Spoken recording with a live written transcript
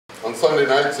On Sunday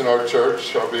nights in our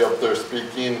church, I'll be up there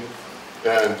speaking,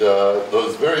 and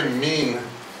those very mean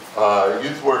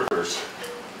youth workers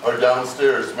are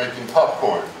downstairs making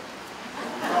popcorn.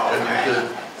 And you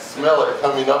can smell it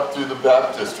coming up through the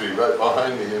baptistry right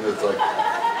behind me, and it's like,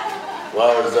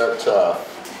 wow, is that tough?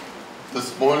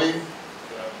 This morning?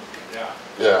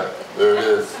 Yeah, there it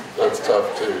is. That's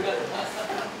tough too.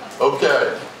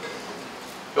 Okay.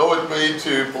 Go with me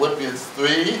to Philippians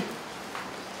 3,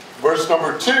 verse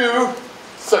number 2,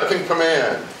 second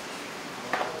command.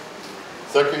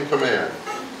 Second command.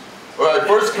 All right,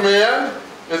 first command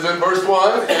is in verse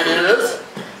 1. It is,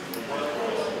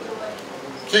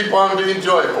 keep on being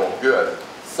joyful. Good.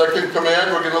 Second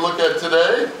command we're going to look at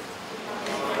today,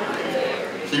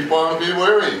 keep on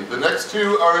beware. The next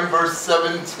two are in verse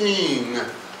 17.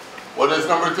 What is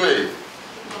number 3?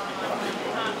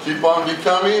 Keep on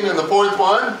becoming. And the fourth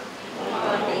one?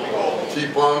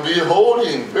 Keep on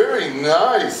beholding. Very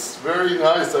nice. Very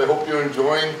nice. I hope you're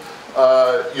enjoying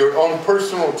your own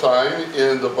personal time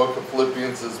in the book of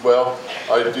Philippians as well.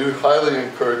 I do highly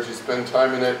encourage you to spend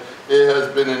time in it. It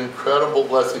has been an incredible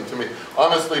blessing to me.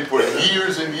 Honestly, for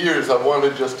years and years, I've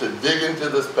wanted just to dig into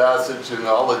this passage in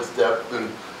all its depth,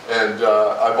 and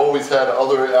I've always had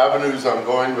other avenues I'm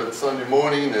going with Sunday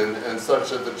morning and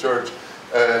such at the church.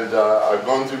 And I've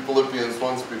gone through Philippians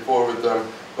once before with them,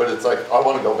 but it's like, I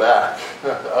want to go back.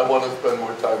 I want to spend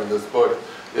more time in this book.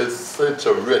 It's such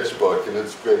a rich book, and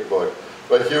it's a great book.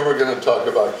 But here we're going to talk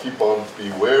about keep on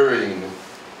bewaring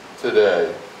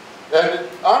today. And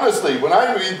honestly, when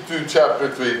I read through chapter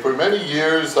 3, for many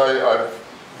years I've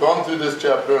gone through this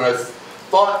chapter and I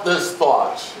thought this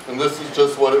thought, and this is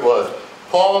just what it was.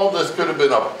 Paul, this could have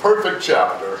been a perfect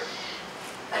chapter,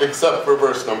 except for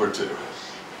verse number 2.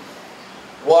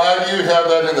 Why do you have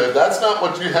that in there? That's not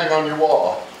what you hang on your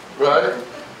wall, right?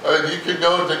 You could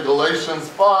go to Galatians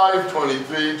 5,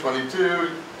 23,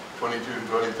 22, 22 and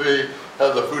 23,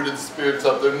 have the fruit of the spirits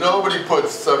up there. Nobody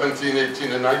puts 17,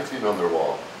 18, and 19 on their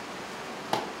wall.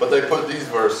 But they put these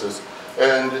verses.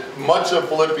 And much of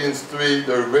Philippians 3,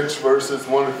 they're rich verses,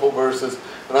 wonderful verses.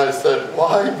 And I said,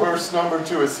 why verse number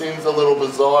 2? It seems a little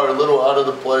bizarre, a little out of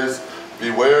the place.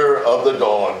 Beware of the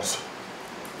dogs.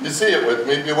 You see it with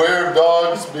me. Beware of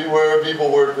dogs, beware of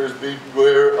evil workers,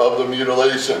 beware of the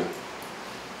mutilation.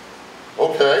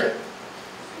 Okay.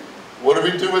 What do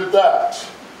we do with that?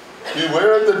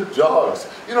 Beware of the dogs.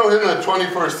 You know, in the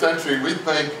 21st century, we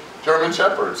think German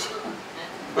Shepherds.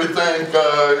 We think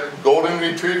golden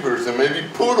retrievers and maybe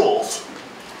poodles.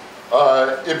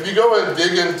 If you go and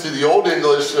dig into the Old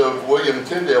English of William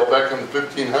Tyndale back in the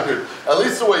 1500s, at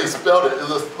least the way he spelled it, it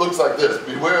looks like this: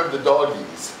 beware of the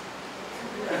doggies.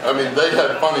 I mean, they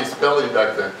had funny spelling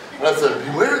back then. And I said,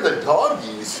 beware of the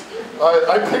doggies.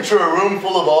 I picture a room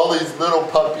full of all these little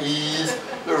puppies.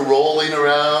 They're rolling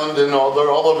around and they're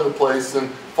all over the place and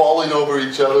falling over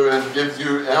each other, and gives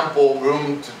you ample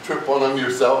room to trip on them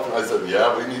yourself. And I said,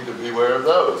 yeah, we need to beware of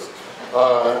those.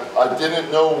 I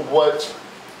didn't know what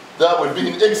that would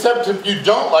be, except if you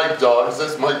don't like dogs,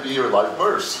 this might be your life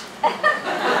verse.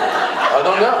 I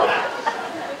don't know.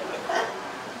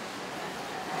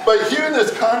 But here in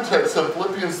this context of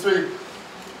Philippians 3,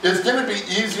 it's going to be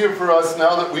easier for us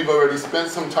now that we've already spent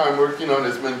some time working on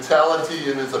his mentality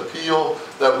and his appeal,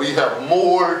 that we have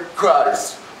more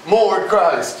Christ,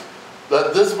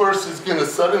 that this verse is going to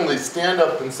suddenly stand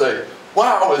up and say,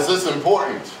 wow, is this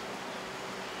important?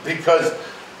 Because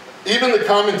even the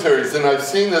commentaries, and I've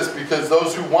seen this because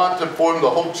those who want to form the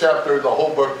whole chapter, the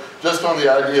whole book, just on the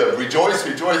idea of rejoice,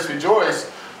 rejoice,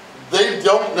 rejoice, they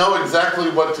don't know exactly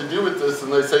what to do with this,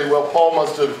 and they say, well, Paul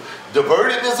must have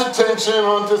diverted his attention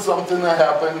onto something that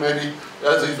happened. Maybe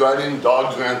as he's writing,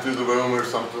 dogs ran through the room or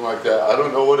something like that. I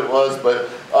don't know what it was, but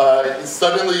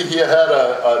suddenly he had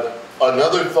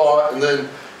another thought, and then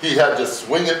he had to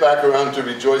swing it back around to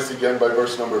rejoice again by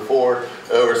verse number 4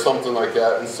 or something like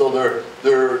that. And so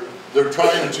they're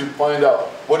trying to find out,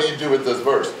 what do you do with this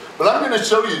verse? But I'm going to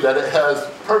show you that it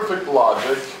has perfect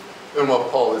logic in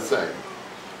what Paul is saying.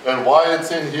 And why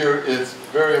it's in here is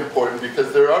very important,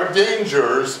 because there are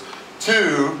dangers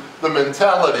to the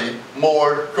mentality,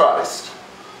 more Christ.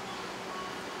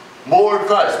 More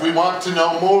Christ. We want to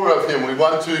know more of him. We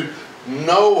want to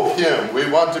know him. We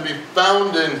want to be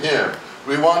found in him.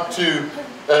 We want to,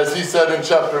 as he said in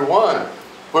chapter 1,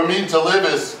 for me to live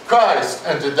is Christ,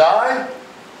 and to die,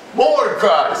 more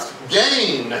Christ,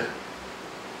 gain.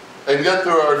 And yet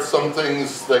there are some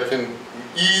things that can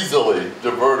easily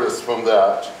divert us from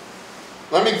that.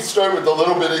 Let me start with a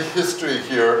little bit of history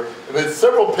here. And it's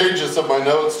several pages of my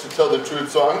notes, to tell the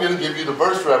truth, so I'm going to give you the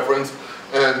verse reference.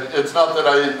 And it's not that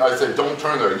I say don't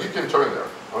turn there. You can turn there,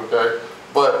 okay?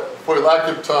 But for lack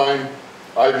of time,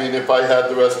 I mean, if I had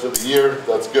the rest of the year,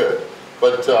 that's good.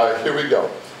 But here we go.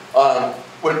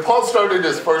 When Paul started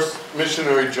his first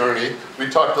missionary journey, we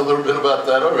talked a little bit about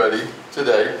that already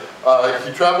today.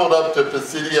 He traveled up to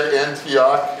Pisidia,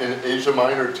 Antioch in Asia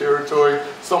Minor territory,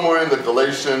 somewhere in the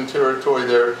Galatian territory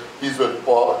there. He's with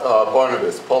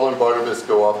Barnabas. Paul and Barnabas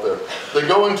go off there. They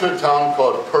go into a town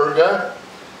called Perga.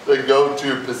 They go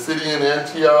to Pisidian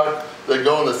Antioch. They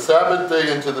go on the Sabbath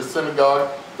day into the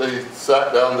synagogue. They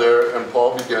sat down there and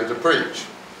Paul began to preach.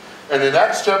 And in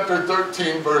Acts chapter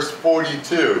 13, verse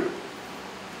 42,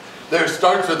 there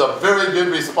starts with a very good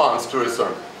response to his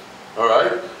sermon. All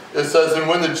right? It says, and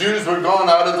when the Jews were gone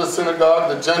out of the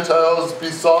synagogue, the Gentiles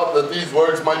besought that these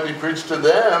words might be preached to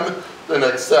them the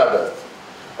next Sabbath.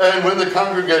 And when the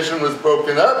congregation was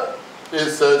broken up,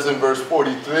 it says in verse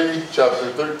 43,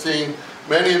 chapter 13,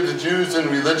 many of the Jews and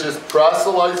religious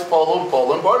proselytes followed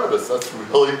Paul and Barnabas. That's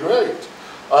really great.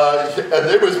 And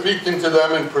they were speaking to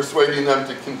them and persuading them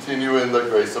to continue in the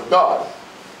grace of God.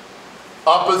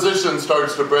 Opposition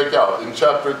starts to break out. In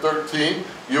chapter 13,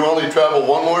 you only travel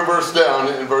one more verse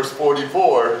down in verse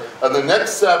 44. And the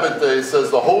next Sabbath day says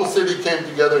the whole city came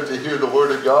together to hear the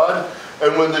word of God.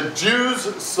 And when the Jews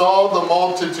saw the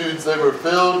multitudes, they were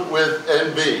filled with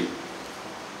envy.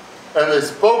 And they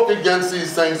spoke against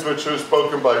these things which were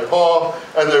spoken by Paul,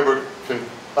 and they were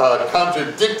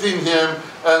contradicting him,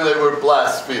 and they were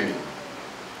blaspheming.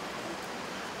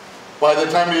 By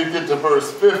the time you get to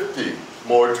verse 50,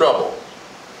 more trouble.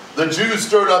 The Jews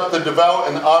stirred up the devout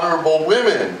and honorable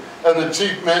women and the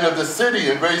chief men of the city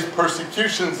and raised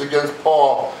persecutions against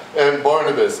Paul and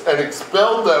Barnabas and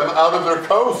expelled them out of their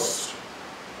coasts.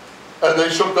 And they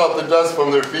shook off the dust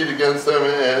from their feet against them,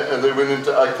 and they went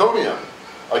into Iconium.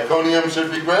 Iconium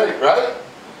should be great, right?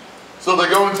 So they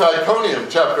go into Iconium.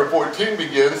 Chapter 14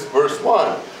 begins, verse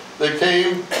 1. They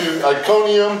came to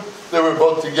Iconium. They were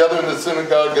both together in the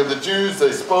synagogue of the Jews.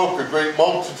 They spoke, a great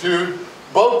multitude.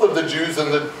 Both of the Jews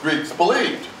and the Greeks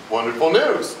believed. Wonderful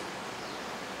news.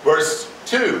 Verse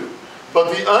 2.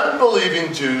 But the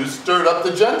unbelieving Jews stirred up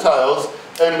the Gentiles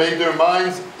and made their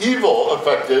minds evil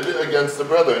affected against the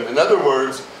brethren. In other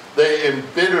words, they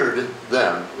embittered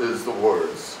them, is the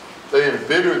words. They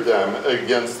embittered them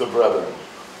against the brethren.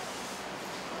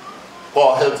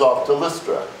 Paul heads off to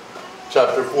Lystra.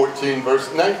 Chapter 14,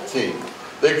 verse 19.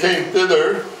 They came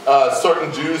thither,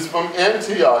 certain Jews from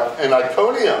Antioch and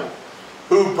Iconium,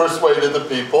 who persuaded the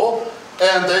people,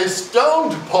 and they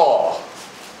stoned Paul.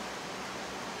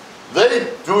 They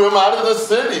threw him out of the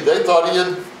city. They thought he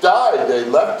had died. They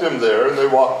left him there, and they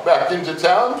walked back into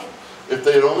town. If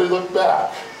they had only looked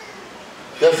back.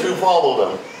 Guess who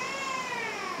followed them?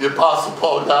 The Apostle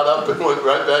Paul got up and went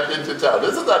right back into town.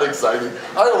 Isn't that exciting?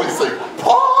 I always think,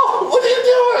 Paul, what are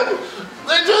you doing?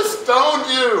 They just stoned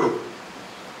you.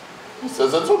 He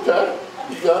says, it's okay.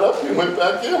 He got up, he went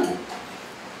back in.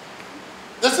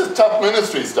 This is tough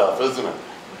ministry stuff, isn't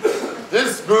it?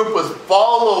 This group was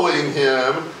following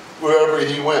him wherever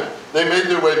he went. They made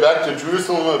their way back to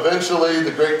Jerusalem eventually.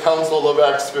 The great council of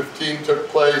Acts 15 took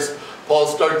place. Paul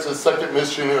starts his second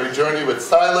missionary journey with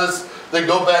Silas. They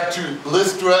go back to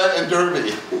Lystra and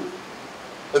Derbe.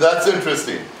 And that's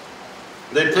interesting.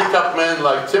 They pick up men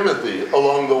like Timothy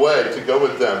along the way to go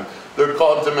with them. They're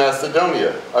called to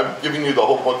Macedonia. I'm giving you the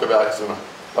whole book of Acts in a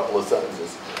couple of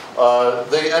sentences.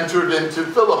 They entered into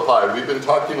Philippi. We've been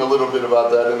talking a little bit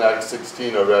about that in Acts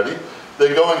 16 already.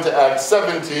 They go into Acts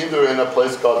 17. They're in a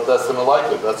place called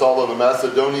Thessalonica. That's all of the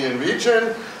Macedonian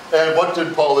region. And what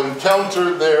did Paul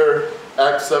encounter there?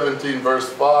 Acts 17, verse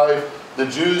 5. The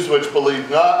Jews which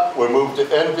believed not were moved to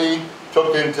envy,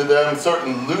 took into them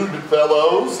certain lewd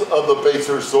fellows of the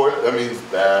baser sort. That means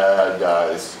bad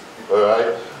guys. All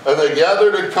right? And they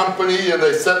gathered a company and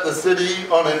they set the city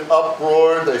on an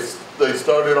uproar. They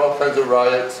started all kinds of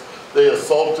riots. They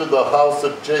assaulted the house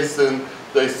of Jason.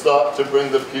 They sought to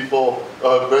bring the people,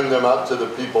 bring them out to the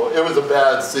people. It was a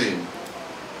bad scene.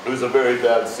 It was a very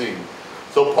bad scene.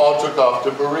 So Paul took off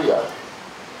to Berea.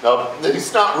 Now,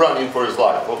 he's not running for his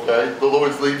life, okay? The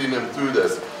Lord's leading him through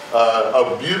this.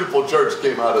 A beautiful church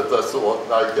came out of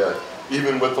Thessalonica,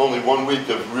 even with only 1 week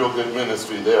of real good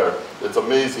ministry there. It's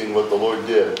amazing what the Lord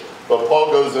did. But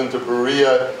Paul goes into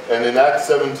Berea, and in Acts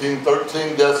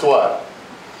 17:13, guess what?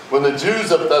 When the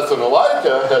Jews of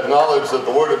Thessalonica had knowledge that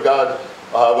the word of God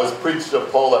was preached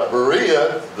of Paul at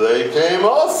Berea, they came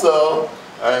also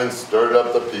and stirred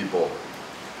up the people.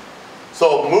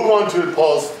 So move on to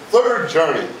Paul's third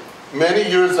journey. Many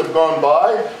years have gone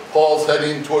by. Paul's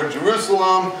heading toward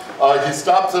Jerusalem. He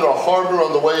stops at a harbor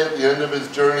on the way at the end of his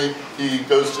journey. He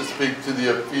goes to speak to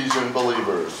the Ephesian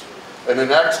believers. And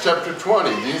in Acts chapter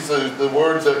 20, these are the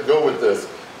words that go with this.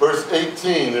 Verse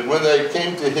 18, and when they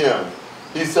came to him,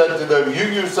 he said to them,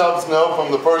 you yourselves know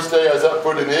from the first day I set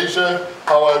foot in Asia,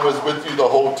 how I was with you the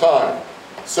whole time,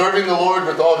 serving the Lord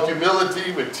with all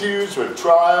humility, with tears, with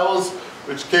trials,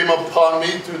 which came upon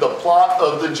me through the plot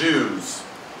of the Jews.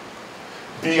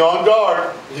 Be on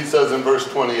guard, he says in verse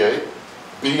 28,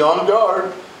 be on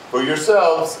guard for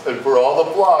yourselves and for all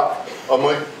the flock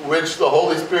among which the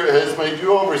Holy Spirit has made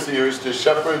you overseers to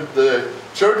shepherd the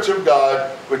church of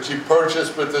God, which he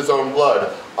purchased with his own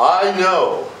blood. I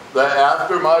know that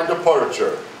after my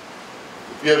departure,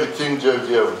 if you have the King James,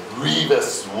 you have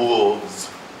grievous wolves.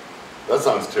 That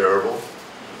sounds terrible.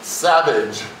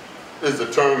 Savage is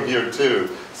a term here too.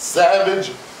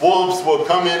 Savage wolves will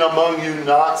come in among you,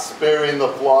 not sparing the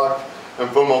flock, and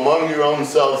from among your own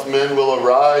selves men will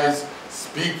arise,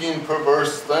 speaking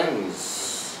perverse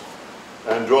things,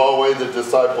 and draw away the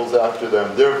disciples after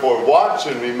them. Therefore watch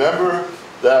and remember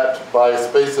that by a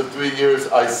space of 3 years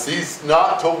I ceased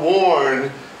not to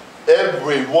warn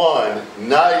everyone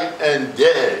night and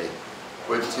day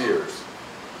with tears.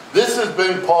 This has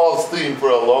been Paul's theme for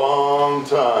a long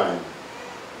time.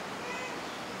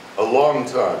 A long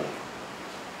time.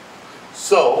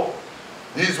 So,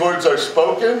 these words are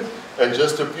spoken, and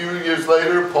just a few years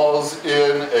later, Paul's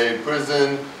in a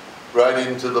prison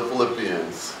writing to the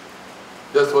Philippians.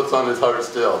 Guess what's on his heart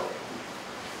still?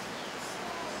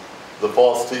 The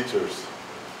false teachers.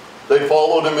 They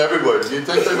followed him everywhere. Do you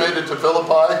think they made it to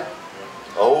Philippi?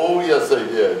 Oh, yes, they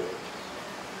did.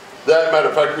 That matter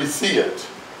of fact, we see it.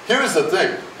 Here's the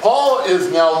thing. Paul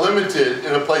is now limited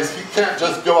in a place he can't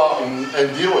just go out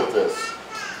and deal with this.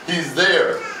 He's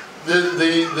there.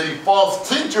 The false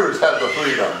teachers have the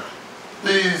freedom.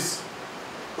 These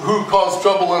who cause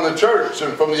trouble in the church,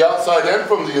 and from the outside and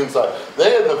from the inside,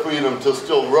 they had the freedom to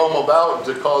still roam about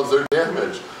to cause their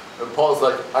damage. And Paul's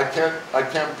like, I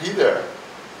can't be there.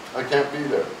 I can't be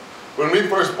there. When we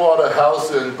first bought a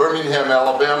house in Birmingham,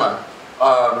 Alabama,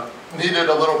 needed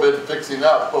a little bit of fixing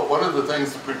up, but one of the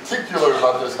things particular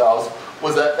about this house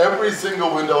was that every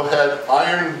single window had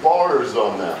iron bars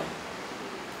on them.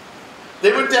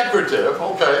 They were decorative,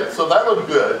 okay, so that looked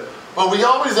good, but we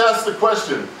always ask the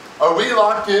question, are we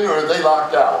locked in or are they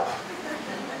locked out?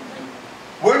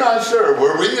 We're not sure.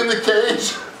 Were we in the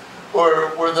cage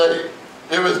or were they?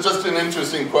 It was just an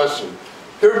interesting question.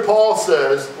 Here Paul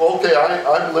says, okay,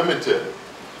 I'm limited.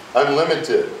 I'm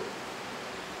limited.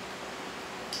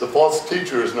 The false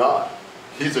teacher is not.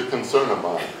 He's a concern of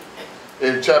mine.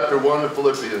 In chapter 1 of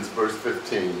Philippians, verse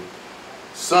 15.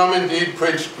 Some indeed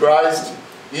preached Christ,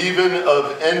 even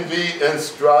of envy and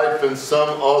strife, and some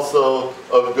also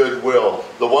of goodwill.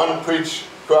 The one preached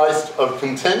Christ of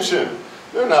contention.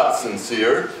 They're not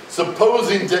sincere.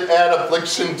 Supposing to add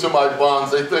affliction to my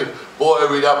bonds. They think, boy,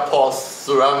 we got Paul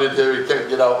surrounded here, he can't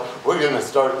get out. We're going to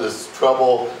start this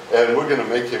trouble, and we're going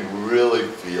to make him really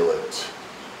feel it.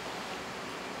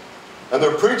 And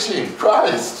they're preaching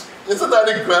Christ. Isn't that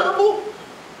incredible?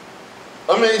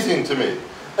 Amazing to me.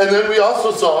 And then we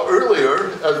also saw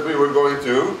earlier, as we were going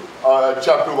through,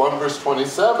 chapter 1, verse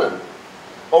 27.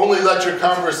 Only let your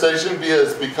conversation be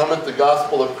as becometh the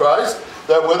gospel of Christ,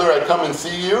 that whether I come and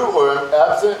see you or am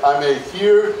absent, I may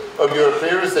hear of your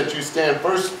affairs, that you stand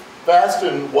first fast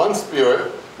in one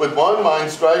spirit, with one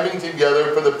mind striving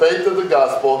together for the faith of the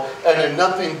gospel, and in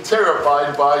nothing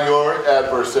terrified by your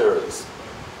adversaries.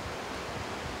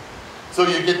 So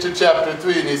you get to chapter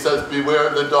 3 and he says, beware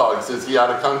of the dogs. Is he out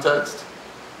of context?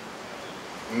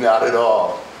 Not at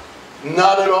all.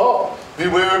 Not at all.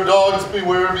 Beware of dogs,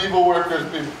 beware of evil workers,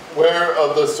 beware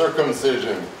of the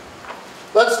circumcision.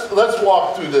 Let's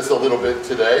walk through this a little bit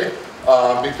today,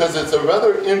 because it's a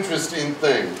rather interesting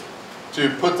thing to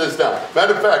put this down.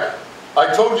 Matter of fact,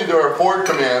 I told you there are 4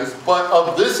 commands, but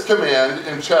of this command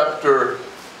in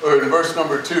verse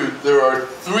number 2, there are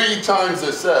 3 times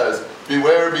it says,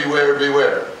 beware, beware,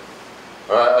 beware.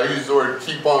 I use the word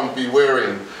keep on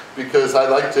bewaring because I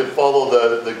like to follow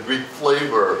the Greek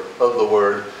flavor of the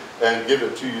word and give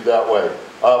it to you that way.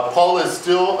 Paul is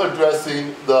still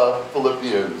addressing the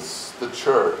Philippians, the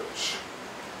church.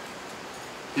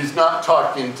 He's not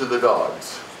talking to the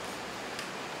dogs.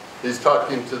 He's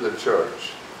talking to the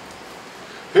church.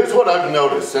 Here's what I've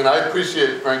noticed, and I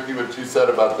appreciate, Frankie, what you said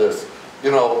about this.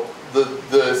 You know,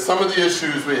 some of the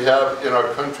issues we have in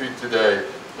our country today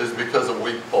is because of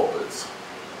weak pulpits.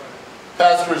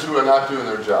 Pastors who are not doing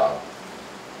their job.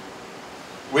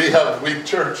 We have weak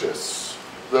churches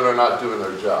that are not doing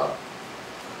their job.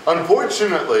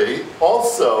 Unfortunately,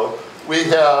 also, we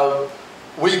have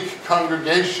weak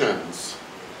congregations.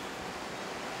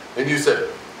 And you said,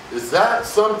 is that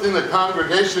something the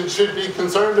congregation should be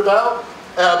concerned about?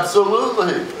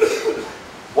 Absolutely.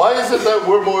 Why is it that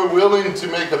we're more willing to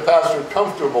make a pastor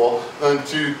comfortable than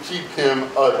to keep him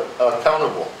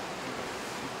accountable?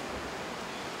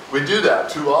 We do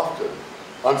that too often.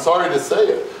 I'm sorry to say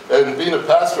it. And being a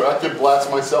pastor, I can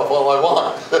blast myself all I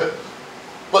want.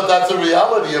 But that's a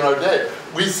reality in our day.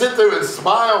 We sit there and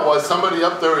smile while somebody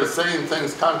up there is saying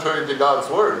things contrary to God's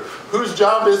word. Whose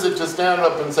job is it to stand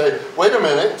up and say, wait a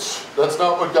minute, that's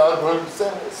not what God's word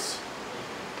says?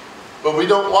 But we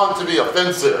don't want to be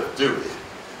offensive, do we?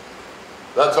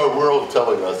 That's our world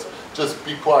telling us, just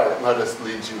be quiet and let us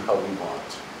lead you how we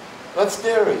want. That's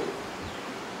scary.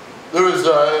 There was,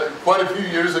 quite a few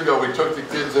years ago, we took the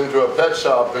kids into a pet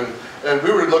shop and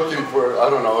we were looking for, I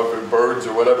don't know if it were birds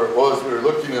or whatever it was, we were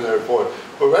looking in there for it.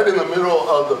 But right in the middle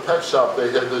of the pet shop, they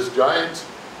had this giant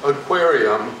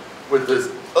aquarium with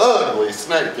this ugly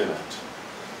snake in it.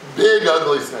 Big,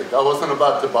 ugly snake. I wasn't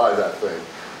about to buy that thing.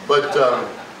 But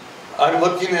I'm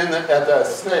looking in at that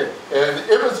snake, and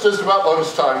it was just about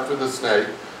lunchtime for the snake,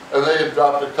 and they had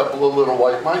dropped a couple of little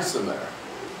white mice in there.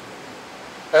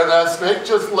 And that snake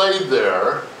just laid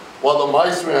there while the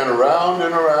mice ran around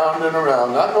and around and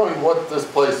around, not knowing what this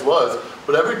place was,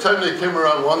 but every time they came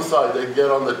around one side, they'd get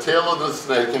on the tail of the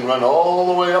snake and run all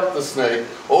the way up the snake,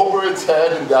 over its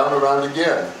head and down around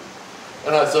again.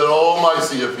 And I said, oh,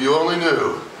 micey, if you only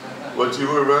knew what you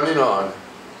were running on.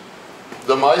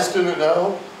 The mice didn't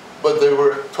know, but they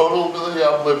were totally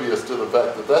oblivious to the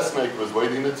fact that that snake was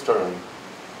waiting its turn.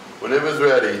 When it was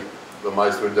ready, the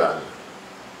mice were done.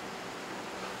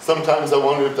 Sometimes I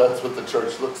wonder if that's what the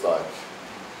church looks like.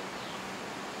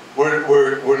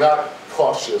 We're not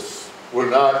cautious.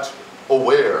 We're not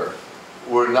aware.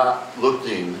 We're not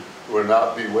looking. We're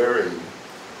not bewaring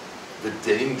the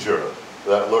danger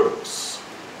that lurks,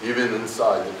 even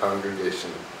inside the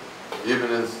congregation,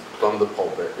 even from the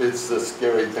pulpit. It's a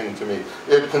scary thing to me.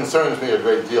 It concerns me a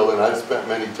great deal, and I've spent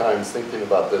many times thinking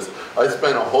about this. I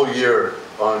spent a whole year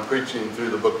on preaching through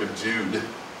the book of Jude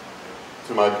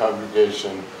to my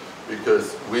congregation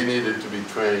because we needed to be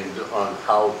trained on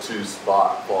how to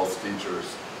spot false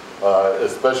teachers,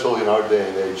 especially in our day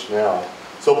and age now.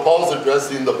 So Paul's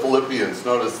addressing the Philippians.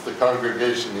 Notice the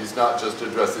congregation. He's not just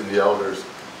addressing the elders.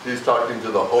 He's talking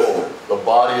to the whole, the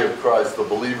body of Christ, the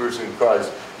believers in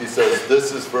Christ. He says,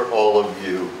 this is for all of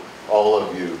you, all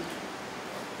of you.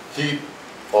 Keep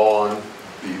on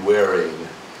bewaring.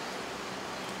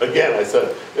 Again, I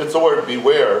said, it's the word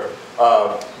beware,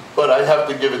 but I have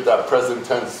to give it that present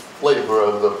tense flavor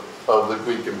of the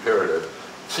Greek imperative.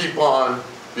 Keep on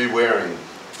bewaring.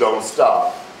 Don't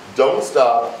stop. Don't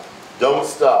stop. Don't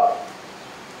stop.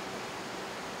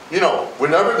 You know,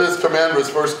 whenever this command was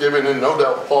first given, and no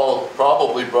doubt Paul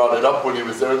probably brought it up when he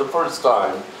was there the first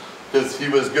time, because he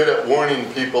was good at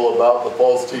warning people about the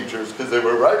false teachers, because they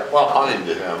were right behind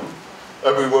him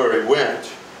everywhere he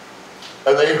went.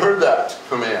 And they heard that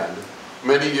command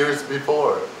many years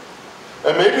before.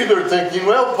 And maybe they're thinking,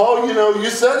 well, Paul, you know, you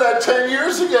said that 10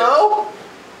 years ago.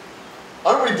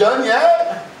 Aren't we done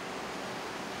yet?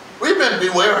 We've been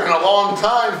bewaring a long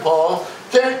time, Paul.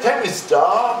 Can't we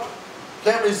stop?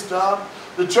 Can't we stop?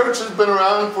 The church has been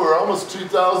around for almost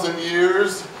 2,000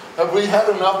 years. Have we had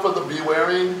enough of the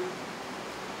bewaring?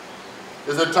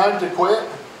 Is it time to quit?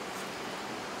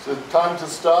 Is it time to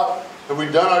stop? Have we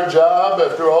done our job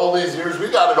after all these years? We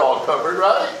got it all covered,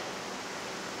 right?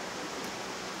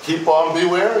 Keep on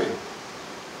bewaring.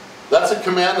 That's a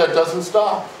command that doesn't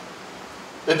stop.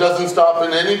 It doesn't stop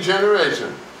in any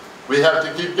generation. We have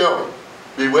to keep going.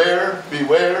 Beware,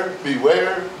 beware,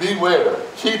 beware, beware.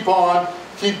 Keep on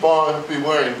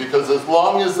bewaring, because as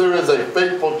long as there is a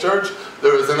faithful church,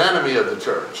 there is an enemy of the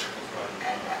church.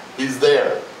 He's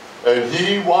there. And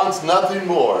he wants nothing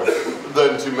more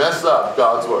than to mess up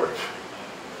God's work.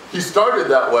 He started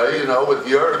that way, you know, with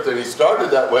the earth, and he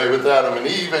started that way with Adam and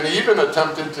Eve, and he even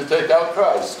attempted to take out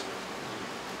Christ.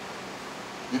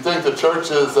 You think the church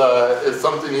is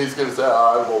something he's going to say,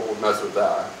 I won't mess with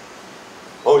that.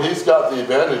 Oh, he's got the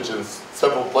advantage in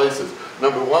several places.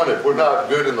 Number one, if we're not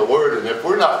good in the Word, and if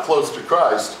we're not close to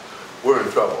Christ, we're in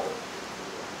trouble.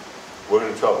 We're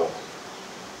in trouble.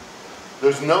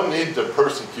 There's no need to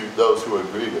persecute those who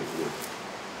agree with you.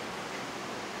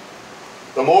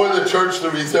 The more the church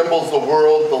that resembles the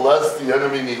world, the less the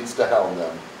enemy needs to hound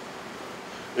them.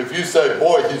 If you say,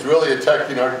 boy, he's really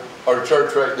attacking our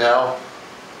church right now,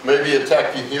 maybe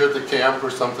attacking here at the camp or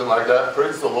something like that,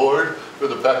 praise the Lord for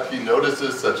the fact he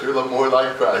notices that you're more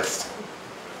like Christ.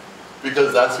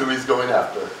 Because that's who he's going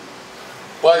after.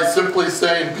 By simply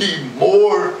saying, be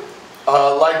more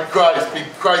like Christ, be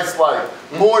Christ-like.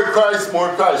 More Christ, more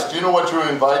Christ. Do you know what you're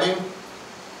inviting?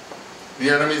 The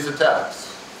enemy's attacks.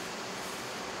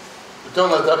 But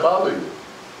don't let that bother you.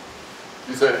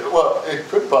 You say, well, it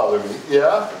could bother me.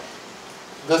 Yeah.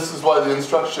 This is why the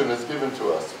instruction is given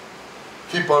to us.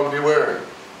 Keep on bewaring.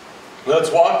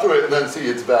 Let's walk through it and then see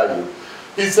its value.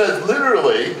 He says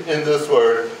literally in this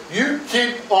word, you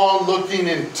keep on looking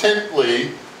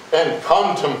intently and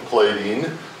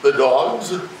contemplating the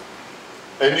dogs,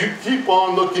 and you keep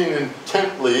on looking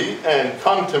intently and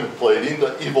contemplating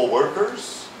the evil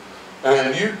workers,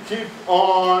 and you keep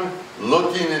on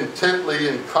looking intently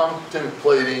and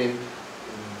contemplating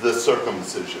the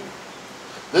circumcision.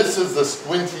 This is the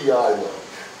squinty eye look.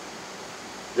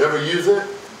 You ever use it?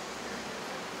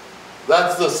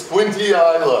 That's the squinty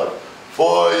eye look.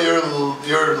 Boy,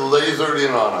 you're lasered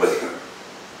in on them.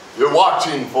 You're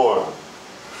watching for them.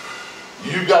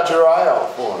 You got your eye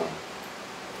out for them.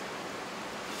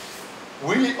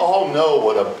 We all know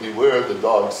what a beware the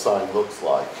dog sign looks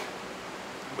like.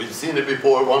 We've seen it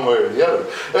before one way or the other.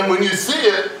 And when you see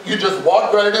it, you just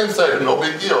walk right in and say, no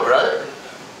big deal, right?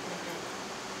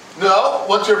 No,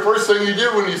 what's your first thing you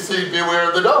do when you see beware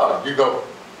of the dog? You go,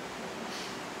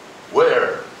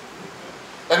 where?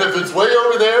 And if it's way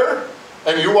over there,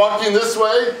 and you're walking this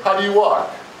way, how do you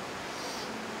walk?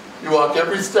 You walk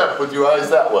every step with your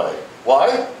eyes that way.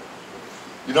 Why?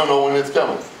 You don't know when it's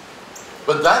coming.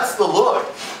 But that's the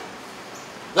look.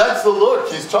 That's the look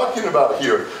he's talking about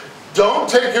here. Don't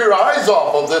take your eyes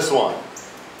off of this one.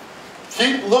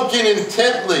 Keep looking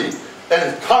intently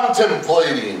and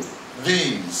contemplating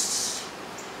these.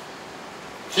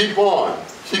 Keep on,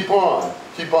 keep on,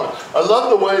 keep on. I love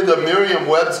the way the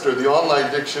Merriam-Webster, the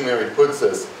online dictionary, puts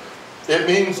this. It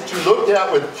means to look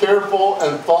at with careful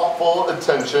and thoughtful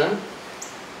attention,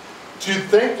 to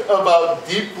think about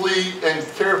deeply and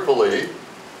carefully,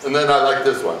 and then I like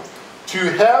this one, to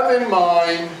have in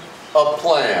mind a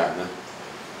plan.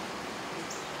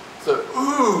 So,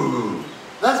 ooh,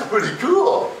 that's pretty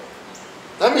cool.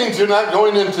 That means you're not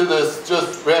going into this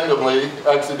just randomly,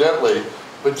 accidentally,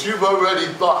 but you've already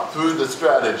thought through the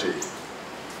strategy.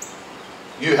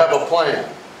 You have a plan.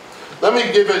 Let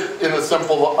me give it in a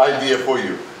simple idea for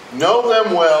you. Know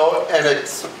them well and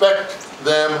expect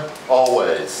them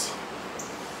always.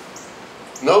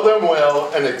 Know them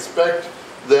well and expect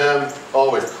them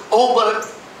always. Oh,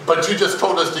 but you just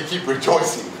told us to keep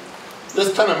rejoicing.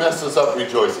 This kind of messes up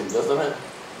rejoicing, doesn't it?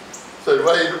 So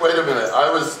wait a minute. I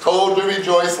was told to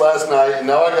rejoice last night, and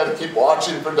now I got to keep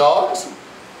watching for dogs?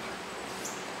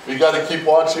 We got to keep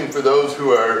watching for those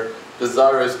who are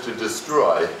desirous to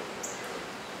destroy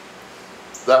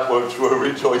that which we're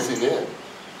rejoicing in.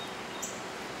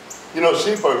 You know,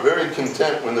 sheep are very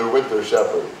content when they're with their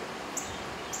shepherd.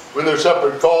 When their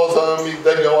shepherd calls them,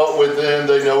 they go out with him,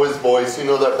 they know his voice. You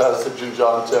know that passage in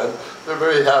John 10. They're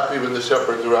very happy when the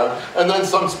shepherd's around. And then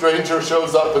some stranger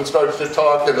shows up and starts to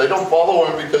talk, and they don't follow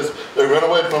him because they run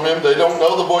away from him. They don't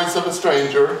know the voice of a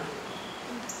stranger.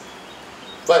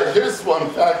 But here's one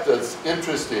fact that's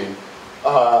interesting.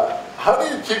 How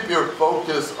do you keep your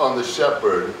focus on the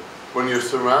shepherd when you're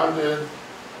surrounded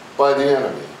by the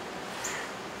enemy?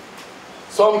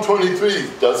 Psalm 23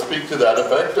 does speak to that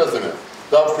effect, doesn't it?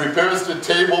 Thou preparest a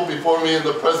table before me in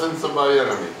the presence of my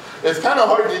enemy. It's kind of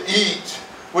hard to eat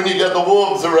when you got the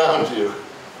wolves around you.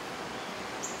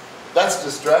 That's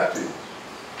distracting.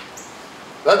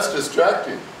 That's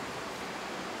distracting.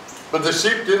 But the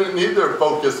sheep didn't need their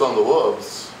focus on the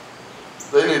wolves.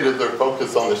 They needed their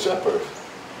focus on the shepherd.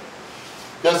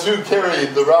 Guess who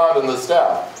carried the rod and the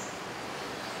staff?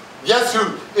 Guess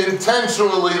who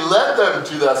intentionally led them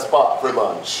to that spot for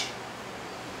lunch?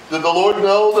 Did the Lord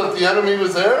know that the enemy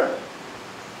was there?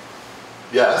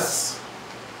 Yes.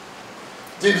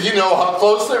 Did he know how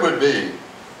close they would be?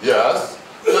 Yes.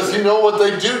 Does he know what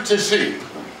they do to sheep?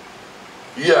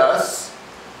 Yes.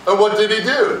 And what did he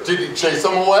do? Did he chase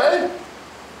them away?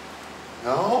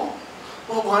 No.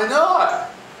 Well, why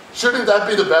not? Shouldn't that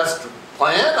be the best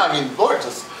plan? I mean, Lord,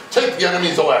 just take the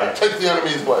enemies away. Take the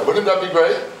enemies away. Wouldn't that be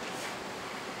great?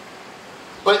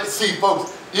 But see,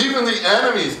 folks, even the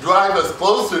enemies drive us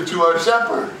closer to our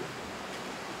shepherd.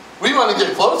 We want to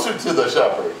get closer to the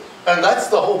shepherd. And that's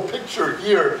the whole picture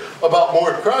here about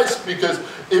more Christ, because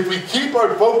if we keep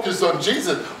our focus on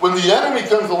Jesus, when the enemy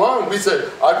comes along, we say,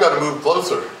 I've got to move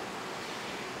closer.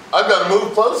 I've got to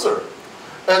move closer.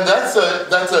 And that's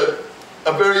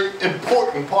a very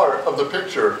important part of the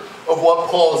picture of what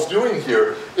Paul's doing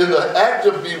here. In the act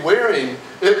of bewaring,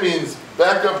 it means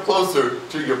back up closer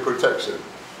to your protection.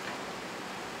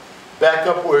 Back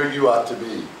up where you ought to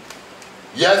be.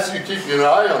 Yes, you keep your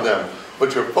eye on them,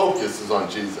 but your focus is on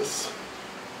Jesus.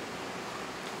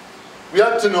 We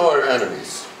ought to know our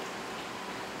enemies.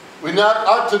 We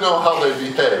ought to know how they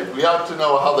behave. We ought to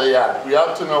know how they act. We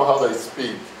ought to know how they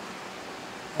speak.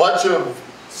 Much of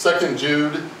Second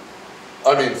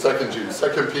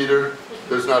Peter,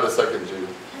 there's not a second Jude.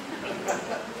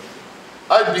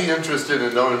 I'd be interested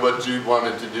in knowing what Jude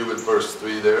wanted to do with verse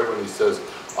 3 there when he says,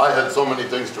 I had so many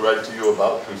things to write to you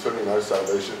about concerning our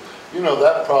salvation. You know,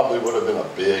 that probably would have been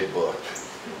a big book.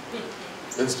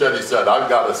 Instead he said, I've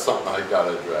got something I've got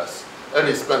to address. And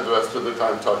he spent the rest of the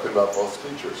time talking about false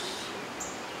teachers.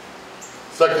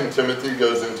 2 Timothy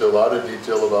goes into a lot of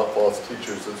detail about false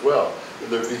teachers as well,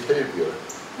 and their behavior.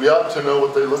 We ought to know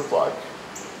what they look like.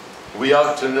 We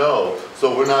ought to know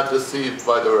so we're not deceived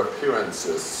by their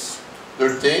appearances.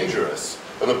 They're dangerous.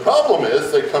 And the problem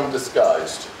is they come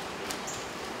disguised.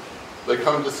 They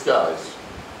come disguised.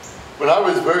 When I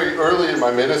was very early in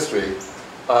my ministry,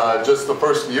 just the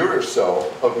first year or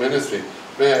so of ministry,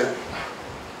 man,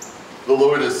 the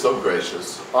Lord is so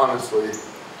gracious, honestly.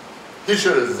 He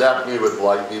should have zapped me with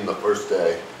lightning the first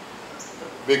day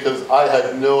because I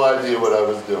had no idea what I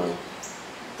was doing.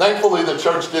 Thankfully, the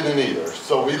church didn't either,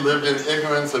 so we lived in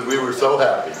ignorance and we were so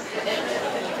happy.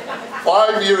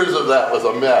 5 years of that was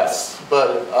a mess,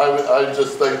 but I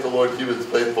just thank the Lord He was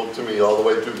faithful to me all the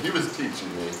way through. He was teaching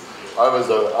me. I was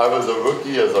a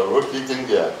rookie as a rookie can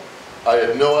get. I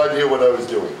had no idea what I was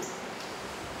doing.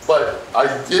 But I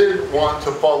did want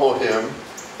to follow Him,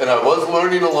 and I was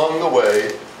learning along the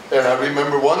way. And I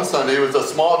remember one Sunday, it was a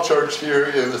small church here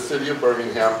in the city of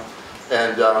Birmingham,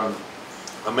 and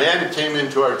a man came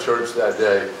into our church that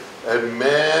day, and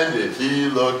man, did he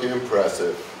look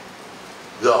impressive.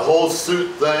 The whole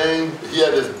suit thing, he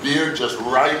had his beard just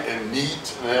right and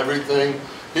neat and everything.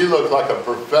 He looked like a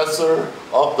professor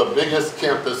off the biggest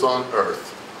campus on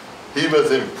earth. He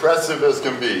was impressive as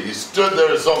can be. He stood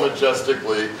there so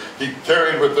majestically. He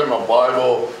carried with him a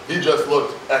Bible. He just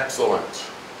looked excellent.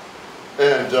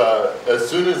 And as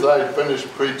soon as I finished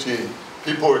preaching,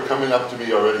 people were coming up to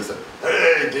me already saying,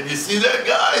 hey, did you see that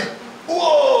guy?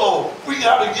 Whoa, we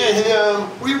got to get him.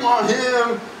 We want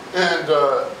him. And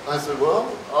I said,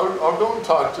 well, I'll go and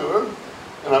talk to him.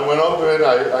 And I went over and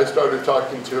I started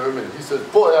talking to him. And he said,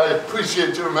 boy, I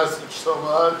appreciate your message so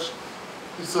much.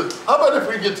 He said, how about if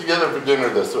we get together for dinner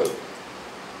this week?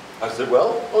 I said,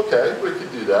 well, okay, we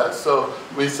could do that. So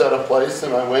we set a place,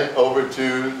 and I went over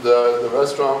to the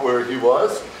restaurant where he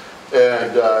was,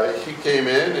 and he came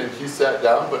in, and he sat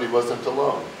down, but he wasn't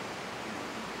alone.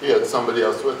 He had somebody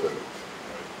else with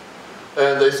him.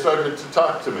 And they started to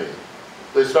talk to me.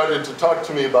 They started to talk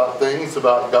to me about things,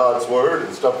 about God's Word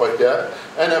and stuff like that.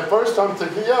 And at first I'm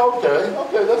thinking, yeah,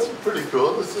 okay, that's pretty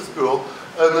cool, this is cool.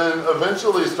 And then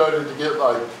eventually started to get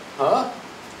like, huh?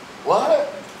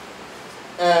 What?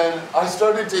 And I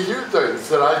started to hear things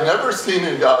that I'd never seen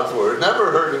in God's Word,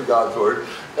 never heard in God's Word.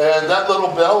 And that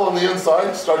little bell on the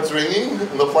inside starts ringing,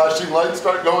 and the flashing lights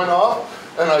start going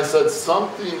off. And I said,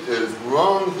 something is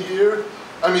wrong here.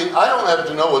 I mean, I don't have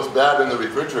to know what's bad in the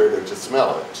refrigerator to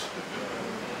smell it.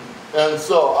 And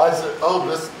so I said, oh,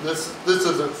 this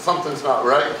isn't, something's not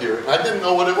right here. And I didn't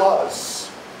know what it was.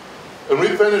 And we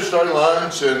finished our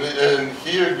lunch, and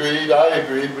he agreed, I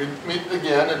agreed. We'd meet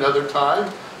again another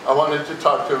time. I wanted to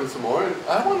talk to him some more, and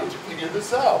I wanted to figure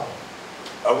this out.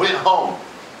 I went home,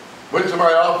 went to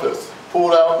my office,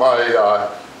 pulled out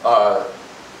my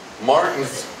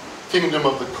Martin's Kingdom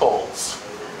of the Cults.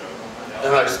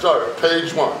 And I start,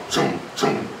 page 1.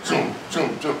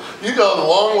 You go a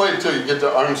long way till you get to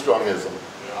Armstrongism.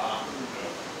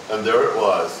 And there it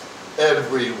was.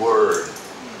 Every word,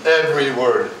 every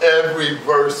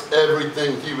verse,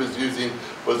 everything he was using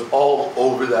was all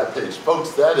over that page.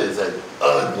 Folks, that is an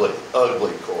ugly,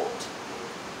 ugly cult.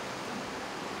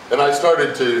 And I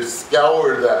started to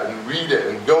scour that and read it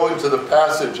and go into the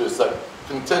passages that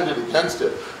contended against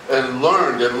it and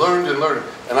learned and learned and learned.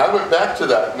 And I went back to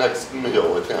that next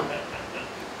meal with him.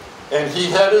 And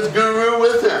he had his guru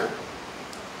with him.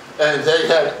 And they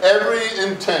had every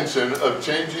intention of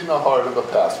changing the heart of a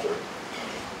pastor.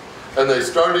 And they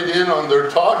started in on their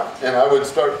talk, and I would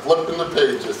start flipping the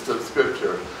pages to the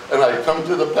scripture. And I'd come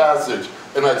to the passage,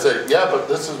 and I'd say, yeah, but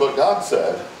this is what God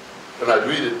said. And I'd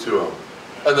read it to them.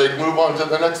 And they'd move on to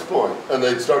the next point, and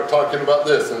they'd start talking about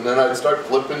this, and then I'd start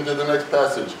flipping to the next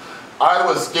passage. I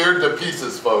was scared to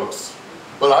pieces, folks.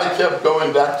 But I kept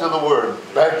going back to the Word,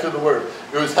 back to the Word.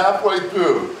 It was halfway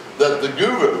through that the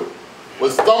guru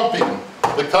was thumping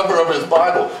the cover of his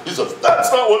Bible. He says,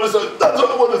 that's not what it says, that's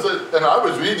not what it says. And I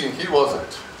was reading, he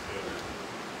wasn't.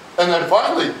 And then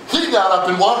finally, he got up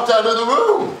and walked out of the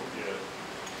room.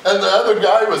 And the other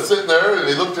guy was sitting there, and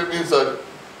he looked at me and said,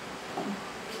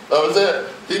 that was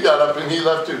it. He got up and he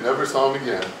left too, never saw him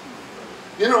again.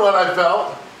 You know what I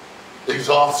felt?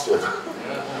 Exhausted.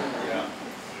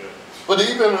 But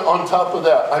even on top of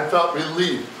that, I felt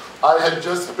relief I had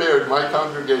just spared my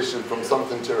congregation from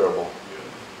something terrible.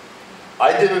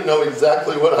 I didn't know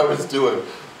exactly what I was doing,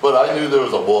 but I knew there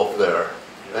was a wolf there,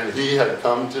 and he had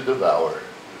come to devour.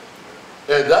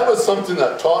 And that was something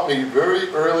that taught me very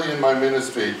early in my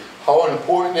ministry how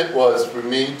important it was for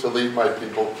me to lead my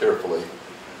people carefully.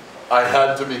 I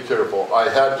had to be careful. I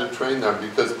had to train them,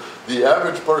 because the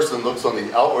average person looks on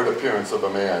the outward appearance of a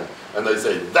man, and they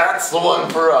say, that's the one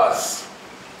for us.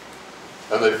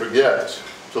 And they forget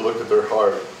to look at their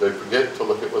heart. They forget to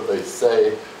look at what they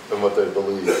say and what they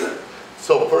believe.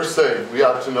 So first thing, we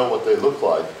ought to know what they look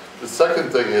like. The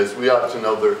second thing is we ought to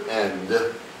know their end.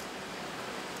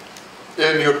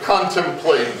 In your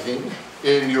contemplating,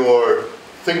 in your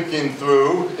thinking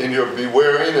through, in your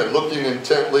bewaring and looking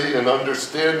intently and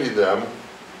understanding them,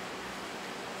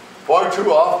 far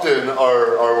too often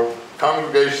our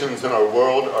congregations in our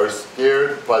world are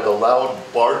scared by the loud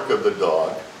bark of the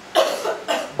dog,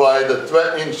 by the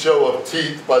threatening show of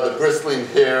teeth, by the bristling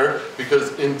hair,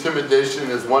 because intimidation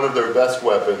is one of their best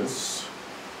weapons.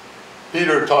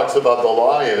 Peter talks about the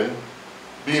lion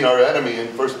being our enemy in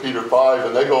 1 Peter 5,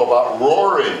 and they go about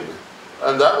roaring.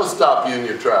 And that will stop you in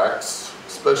your tracks,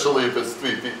 especially if it's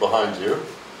 3 feet behind you.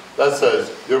 That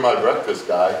says, you're my breakfast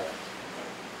guy.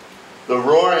 The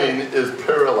roaring is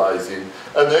paralyzing,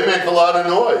 and they make a lot of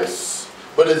noise.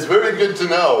 But it's very good to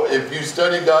know, if you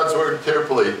study God's Word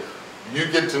carefully, you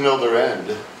get to know their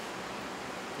end.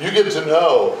 You get to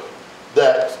know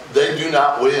that they do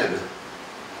not win.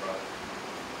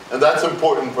 And that's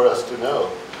important for us to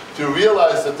know. To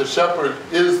realize that the shepherd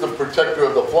is the protector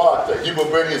of the flock, that he will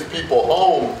bring his people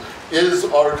home, is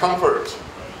our comfort.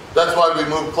 That's why we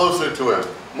move closer to him.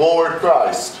 More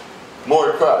Christ.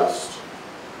 More Christ.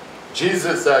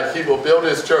 Jesus said he will build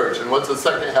his church. And what's the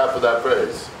second half of that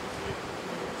phrase?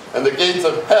 And the gates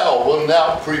of hell will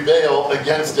not prevail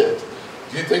against it.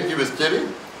 Do you think he was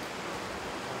kidding?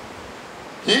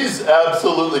 He's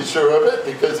absolutely sure of it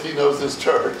because he knows his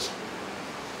church.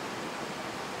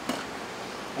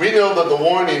 We know that the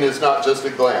warning is not just a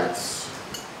glance.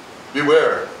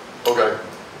 Beware. Okay,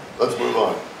 let's move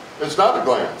on. It's not a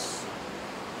glance.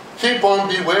 Keep on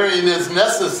bewaring is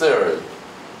necessary.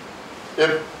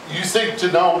 If you seek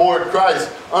to know more Christ,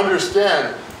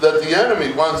 understand that the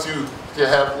enemy wants you to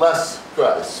have less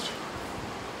Christ.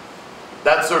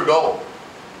 That's their goal,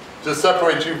 to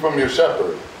separate you from your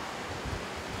shepherd.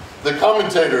 The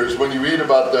commentators, when you read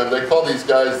about them, they call these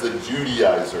guys the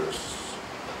Judaizers.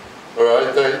 All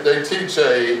right, they teach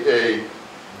a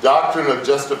doctrine of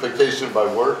justification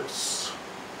by works.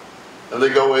 And they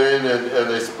go in and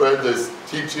they spread this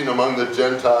teaching among the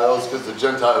Gentiles, because the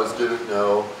Gentiles didn't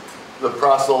know. The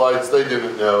proselytes, they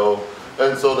didn't know.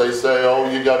 And so they say, oh,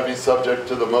 you got to be subject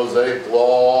to the Mosaic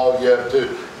law. You have to,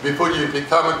 before you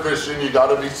become a Christian, you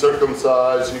got to be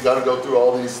circumcised. You got to go through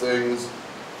all these things.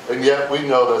 And yet we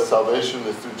know that salvation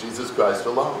is through Jesus Christ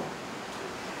alone.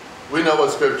 We know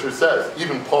what Scripture says.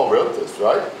 Even Paul wrote this,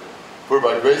 right? For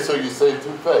by grace are you saved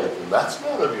through faith. And that's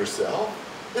not of yourself.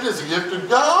 It is a gift of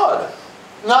God,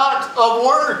 not of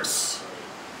works,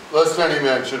 lest any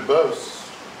man should boast.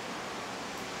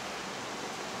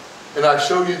 And I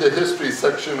show you the history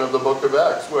section of the book of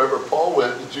Acts. Wherever Paul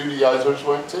went, the Judaizers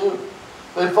went too.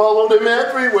 They followed him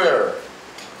everywhere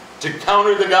to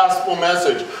counter the gospel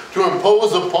message, to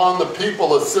impose upon the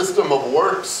people a system of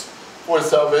works for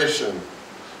salvation.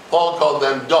 Paul called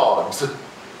them dogs.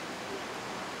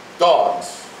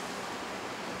 Dogs.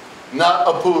 Not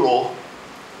a poodle,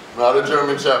 not a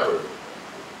German shepherd.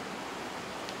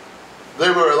 They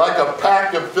were like a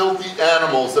pack of filthy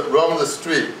animals that roamed the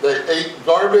street. They ate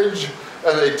garbage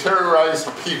and they terrorized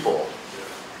people.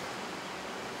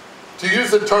 To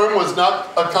use the term was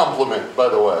not a compliment, by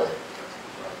the way.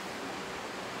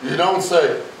 You don't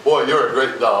say, boy, you're a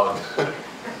great dog.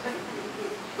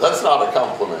 That's not a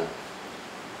compliment.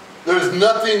 There's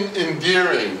nothing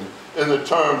endearing in the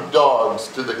term dogs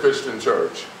to the Christian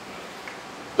church.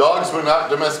 Dogs were not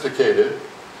domesticated.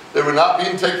 They were not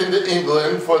being taken to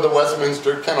England for the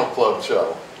Westminster Kennel Club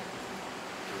show.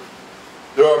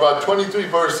 There are about 23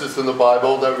 verses in the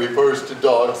Bible that refers to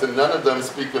dogs, and none of them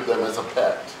speak of them as a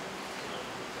pet.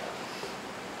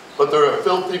 But they're a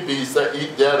filthy beast that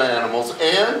eat dead animals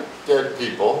and dead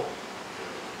people.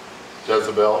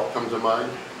 Jezebel come to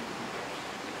mind.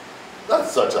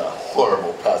 That's such a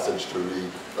horrible passage to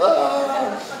read.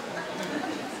 Ah.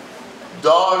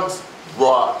 Dogs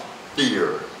brought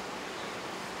fear.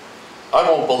 I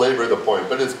won't belabor the point,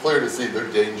 but it's clear to see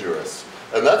they're dangerous.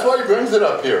 And that's why he brings it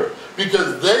up here.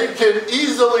 Because they can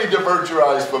easily divert your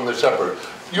eyes from the shepherd.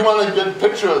 you want a good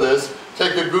picture of this,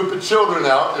 take a group of children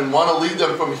out and want to lead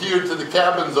them from here to the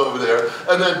cabins over there,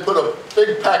 and then put a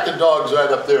big pack of dogs right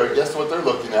up there, and guess what they're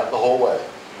looking at the whole way?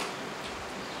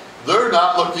 They're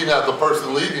not looking at the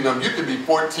person leading them. You could be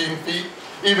 14 feet,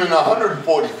 even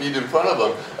 140 feet in front of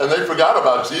them, and they forgot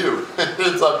about you.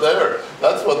 It's up there.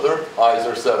 That's what their eyes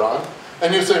are set on.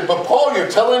 And you say, but Paul,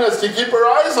 you're telling us to keep our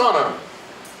eyes on them.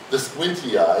 The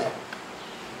squinty eye.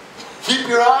 Keep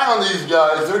your eye on these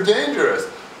guys. They're dangerous.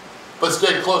 But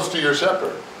stay close to your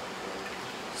shepherd.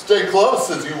 Stay close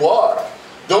as you walk.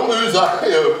 Don't lose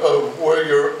eye of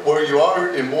where you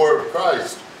are in more of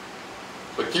Christ.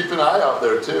 But keep an eye out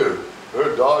there too.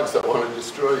 There are dogs that want to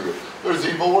destroy you. There's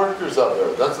evil workers out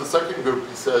there. That's the second group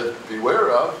he said,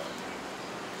 beware of.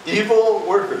 Evil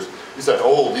workers. He said,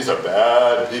 oh, these are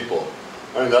bad people.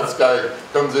 I mean, that guy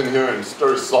comes in here and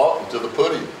stirs salt into the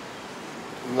pudding.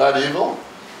 Isn't that evil?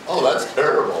 Oh, that's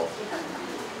terrible.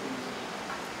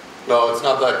 No, it's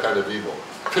not that kind of evil.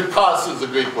 Kakos is a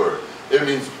Greek word. It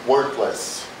means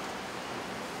worthless.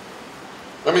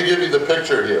 Let me give you the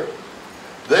picture here.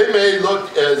 They may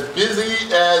look as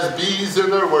busy as bees in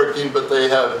their working, but they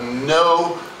have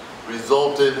no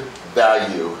resulted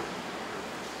value.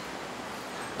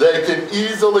 They can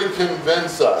easily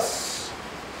convince us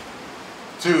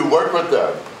to work with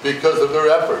them because of their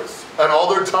efforts and all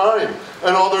their time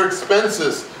and all their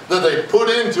expenses that they put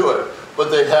into it, but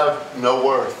they have no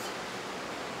worth.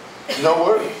 No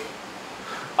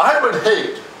worth. I would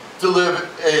hate to live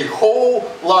a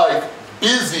whole life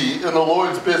busy in the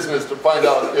Lord's business to find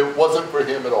out it wasn't for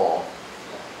Him at all.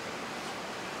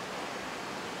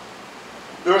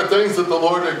 There are things that the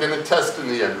Lord are going to test in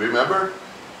the end, remember?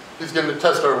 He's going to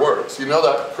test our works. You know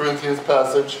that Corinthians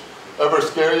passage? Ever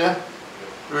scare you?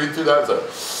 You read through that and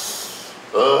say,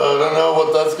 I don't know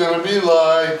what that's going to be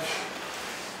like.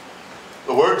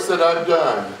 The works that I've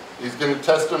done, He's going to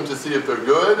test them to see if they're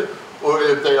good or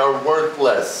if they are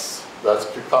worthless. That's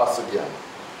kakos again.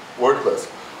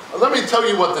 Worthless. Let me tell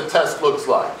you what the test looks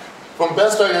like. From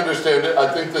best I understand it,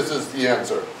 I think this is the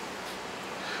answer.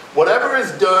 Whatever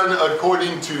is done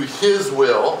according to His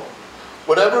will,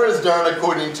 whatever is done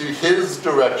according to His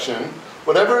direction,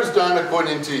 whatever is done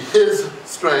according to His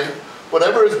strength,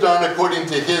 whatever is done according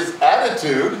to His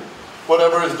attitude,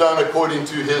 whatever is done according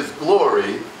to His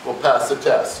glory will pass the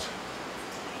test.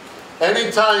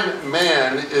 Anytime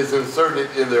man is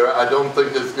inserted in there, I don't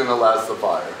think it's going to last the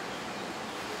fire.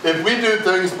 If we do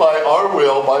things by our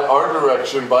will, by our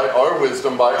direction, by our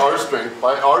wisdom, by our strength,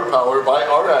 by our power, by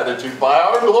our attitude, by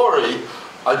our glory,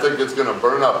 I think it's going to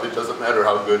burn up. It doesn't matter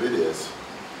how good it is.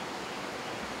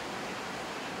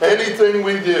 Anything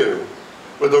we do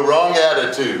with the wrong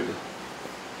attitude,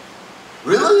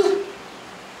 really?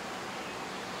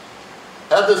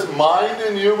 Have this mind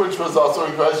in you, which was also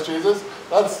in Christ Jesus?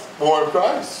 That's more of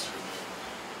Christ.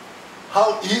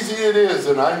 How easy it is,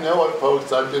 and I know it,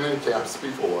 folks, I've been in camps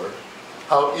before,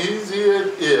 how easy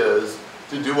it is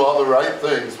to do all the right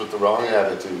things with the wrong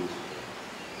attitude.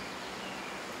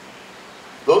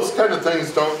 Those kind of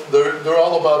things they're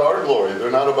all about our glory. They're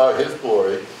not about His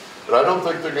glory. But I don't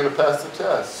think they're going to pass the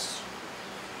test.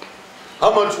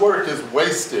 How much work is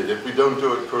wasted if we don't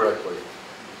do it correctly?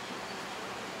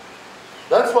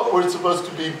 That's what we're supposed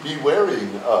to be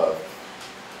bewailing of.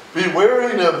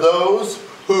 Bewailing of those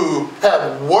who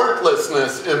have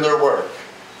worthlessness in their work.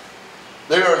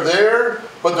 They are there,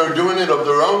 but they're doing it of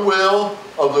their own will,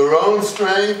 of their own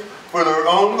strength, for their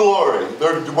own glory.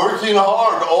 They're working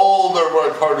hard, all their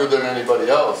work harder than anybody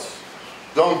else.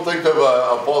 Don't think of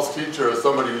a false teacher as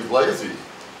somebody who's lazy.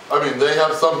 I mean, they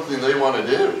have something they want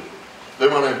to do. They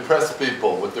want to impress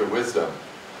people with their wisdom.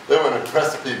 They want to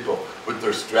impress people with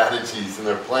their strategies and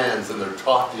their plans and their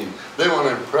talking. They want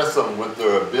to impress them with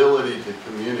their ability to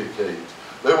communicate.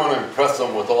 They want to impress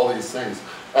them with all these things.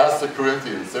 Ask the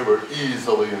Corinthians, they were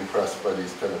easily impressed by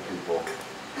these kind of people.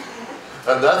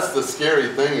 And that's the scary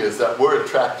thing, is that we're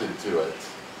attracted to it.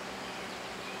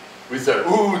 We say,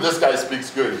 ooh, this guy speaks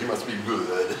good, he must be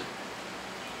good.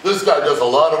 This guy does a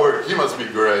lot of work, he must be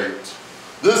great.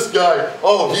 This guy,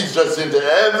 oh, he's just into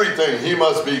everything, he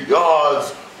must be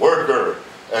God's worker.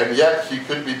 And yet he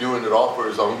could be doing it all for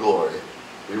his own glory.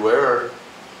 Beware.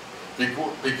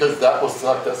 Because that will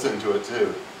suck us into it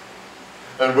too.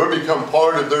 And we'll become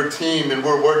part of their team and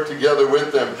we'll work together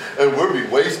with them. And we'll be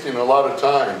wasting a lot of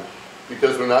time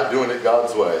because we're not doing it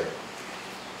God's way.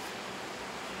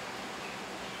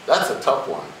 That's a tough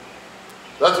one.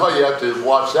 That's why you have to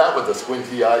watch that with a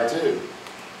squinty eye too.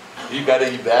 You've got to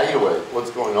evaluate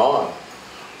what's going on.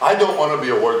 I don't want to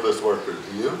be a worthless worker,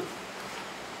 do you?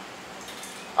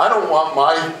 I don't want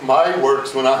my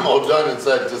works when I'm all done and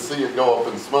said to see it go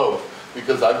up in smoke.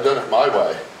 because I've done it my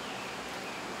way.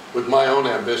 With my own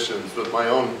ambitions, with my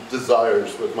own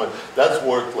desires, that's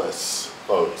worthless,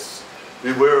 folks.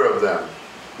 Beware of them.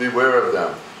 Beware of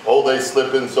them. Oh, they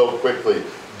slip in so quickly.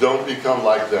 Don't become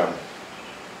like them.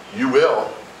 You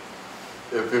will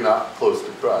if you're not close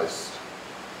to Christ.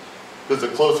 Because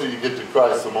the closer you get to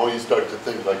Christ, the more you start to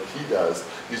think like he does.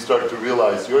 You start to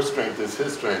realize your strength is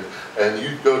his strength. And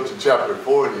you go to chapter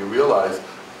 4 and you realize,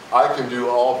 I can do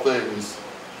all things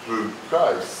through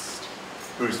Christ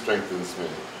who strengthens me.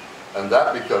 And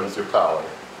that becomes your power.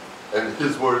 And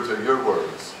his words are your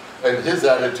words. And his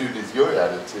attitude is your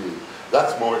attitude.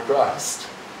 That's more Christ.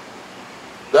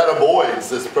 That avoids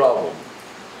this problem.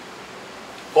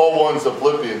 Paul warns the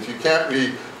Philippians, you can't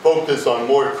focus on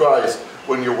more Christ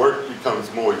when your work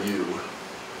becomes more you.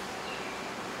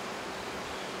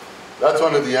 That's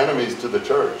one of the enemies to the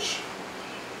church.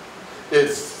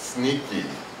 It's sneaky,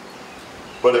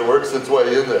 but it works its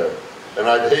way in there. And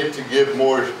I'd hate to give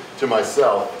more to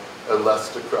myself and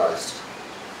less to Christ.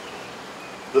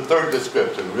 The third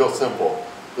description, real simple,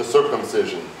 the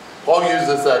circumcision. Paul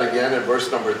uses that again in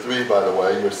verse number 3, by the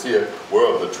way. You'll see it,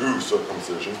 we're of the true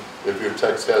circumcision, if your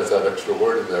text has that extra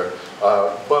word in there.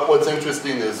 But what's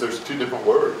interesting is there's two different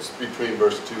words between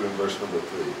verse 2 and verse number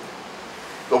 3.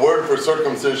 The word for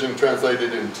circumcision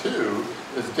translated in 2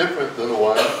 is different than the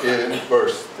one in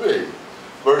verse 3.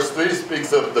 Verse 3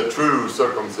 speaks of the true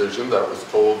circumcision that was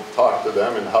taught to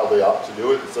them and how they ought to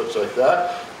do it and such like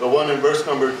that. The one in verse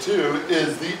number 2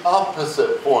 is the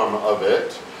opposite form of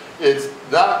it. It's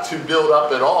not to build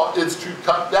up at all, it's to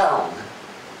cut down.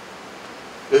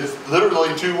 It's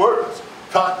literally two words,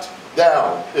 cut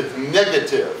down. It's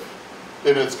negative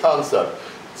in its concept.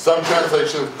 Some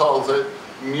translations calls it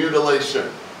mutilation.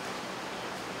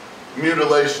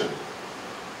 Mutilation.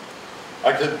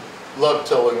 I could love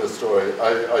telling the story.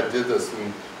 I did this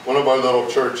in one of our little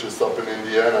churches up in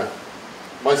Indiana.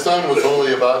 My son was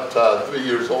only about 3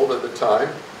 years old at the time.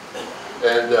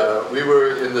 And we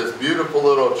were in this beautiful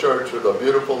little church with a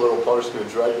beautiful little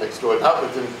parsonage right next door, not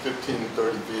within 15,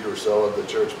 30 feet or so of the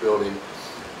church building.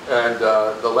 And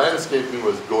the landscaping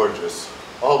was gorgeous,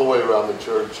 all the way around the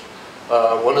church.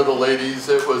 One of the ladies,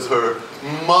 it was her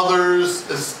mother's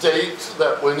estate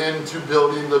that went into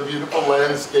building the beautiful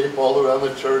landscape all around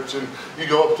the church. And you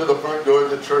go up to the front door of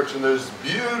the church and there's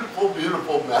beautiful,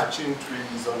 beautiful matching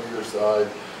trees on either side.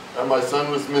 And my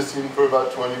son was missing for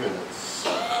about 20 minutes.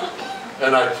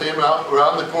 And I came out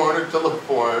around the corner to look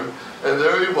for him, and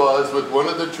there he was with one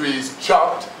of the trees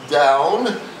chopped down,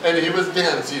 and he was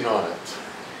dancing on it.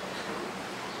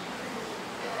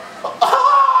 Ah!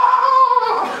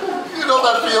 You know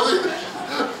that feeling?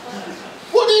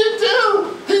 What do you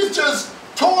do? He's just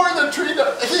tore the tree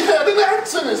down. He had an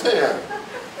axe in his hand.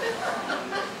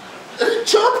 And he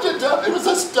chopped it down. It was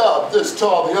a stub this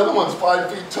tall. The other one's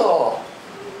 5 feet tall.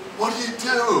 What do you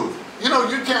do? You know,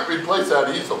 you can't replace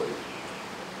that easily.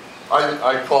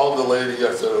 I called the lady,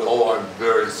 I said, oh, I'm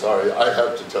very sorry, I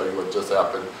have to tell you what just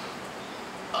happened.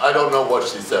 I don't know what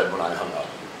she said when I hung up,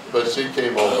 but she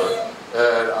came over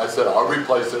and I said, I'll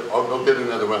replace it, I'll go get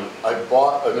another one. I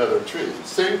bought another tree.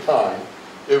 Same time,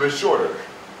 it was shorter.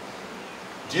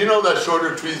 Do you know that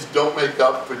shorter trees don't make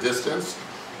up for distance?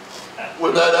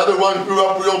 When that other one grew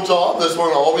up real tall, this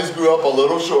one always grew up a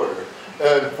little shorter.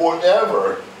 And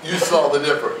forever, you saw the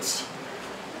difference.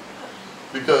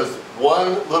 Because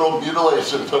one little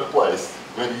mutilation took place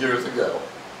many years ago.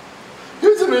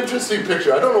 Here's an interesting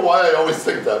picture. I don't know why I always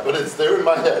think that, but it's there in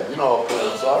my head. You know how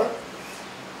plants are.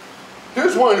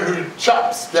 Here's one who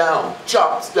chops down,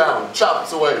 chops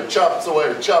away, chops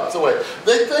away, chops away.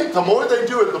 They think the more they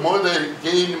do it, the more they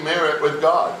gain merit with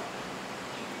God.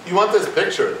 You want this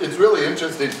picture. It's really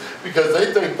interesting because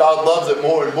they think God loves it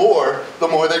more and more the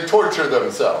more they torture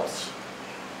themselves.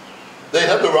 They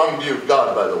have the wrong view of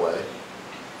God, by the way.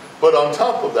 But on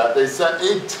top of that, they set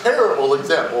a terrible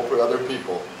example for other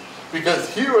people. Because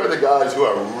here are the guys who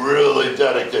are really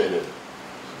dedicated.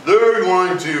 They're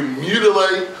going to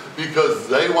mutilate because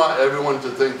they want everyone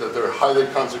to think that they're highly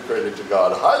consecrated to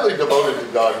God, highly devoted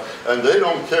to God, and they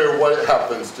don't care what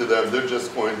happens to them. They're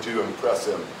just going to impress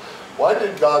Him. Why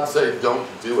did God say don't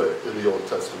do it in the Old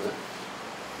Testament?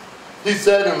 He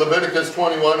said in Leviticus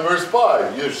 21 verse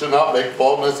 5, you shall not make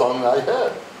baldness on thy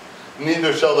head.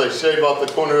 Neither shall they shave off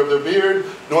the corner of their beard,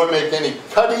 nor make any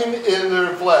cutting in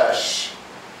their flesh.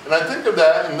 And I think of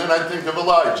that, and then I think of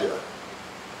Elijah.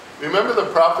 Remember the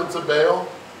prophets of Baal?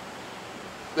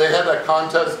 They had that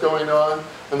contest going on,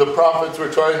 and the prophets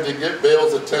were trying to get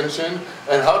Baal's attention.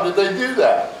 And how did they do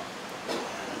that?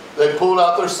 They pulled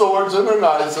out their swords and their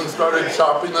knives and started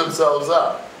chopping themselves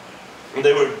up. And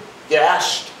they were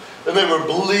gashed, and they were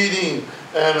bleeding,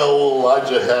 And old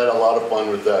Elijah had a lot of fun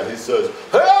with that. He says,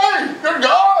 hey, you're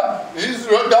God. He's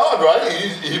God, right?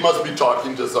 He must be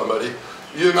talking to somebody.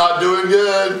 You're not doing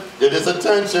good. Get his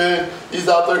attention. He's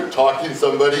out there talking to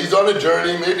somebody. He's on a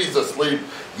journey. Maybe he's asleep.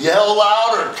 Yell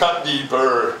louder, cut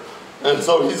deeper. And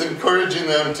so he's encouraging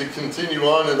them to continue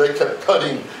on, and they kept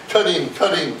cutting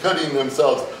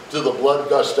themselves till the blood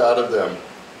gushed out of them.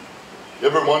 You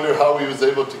ever wonder how he was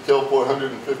able to kill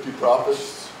 450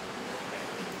 prophets?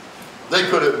 They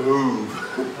couldn't move.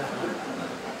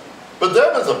 But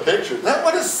that was a picture.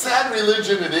 What a sad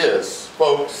religion it is,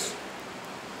 folks.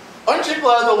 Aren't you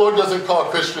glad the Lord doesn't call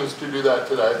Christians to do that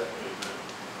today?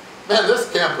 Man,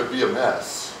 this camp would be a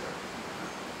mess.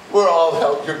 We're all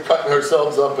out here cutting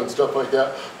ourselves up and stuff like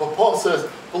that. But Paul says,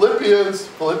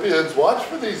 Philippians, watch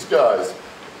for these guys.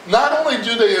 Not only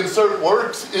do they insert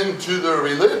works into their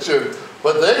religion,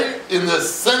 but they, in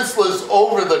this senseless,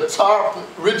 over-the-top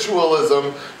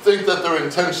ritualism, think that their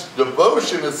intense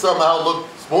devotion is somehow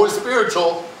looks more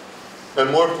spiritual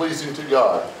and more pleasing to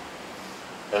God.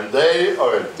 And they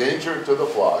are a danger to the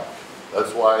flock.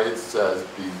 That's why it says,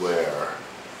 beware.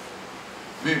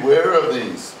 Beware of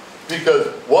these. Because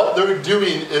what they're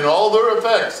doing in all their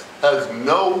effects has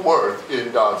no worth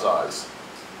in God's eyes.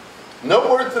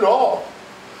 No worth at all.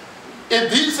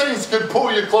 If these things could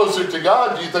pull you closer to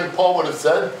God, do you think Paul would have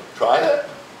said, try it?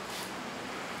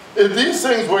 If these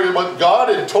things were what God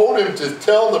had told him to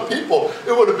tell the people,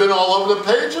 it would have been all over the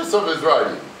pages of his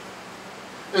writing.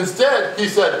 Instead, he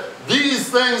said, these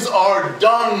things are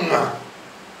dung.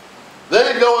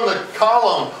 They go in the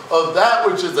column of that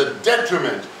which is a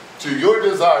detriment to your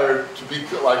desire to be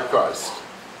like Christ.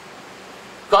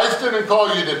 Christ didn't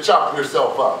call you to chop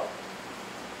yourself up.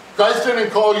 Christ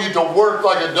didn't call you to work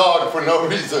like a dog for no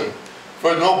reason,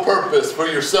 for no purpose, for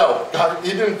yourself. God,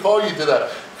 he didn't call you to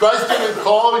that. Christ didn't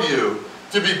call you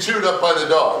to be chewed up by the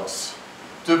dogs,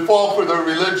 to fall for their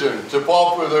religion, to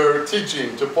fall for their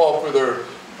teaching, to fall for their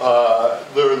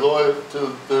loyal,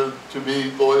 to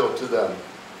be loyal to them.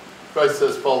 Christ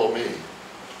says, follow me.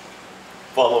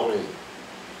 Follow me.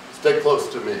 Stay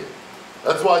close to me.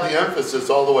 That's why the emphasis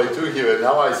all the way through here, and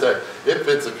now I say, it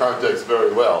fits the context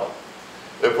very well.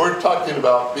 If we're talking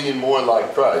about being more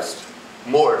like Christ,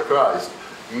 more Christ,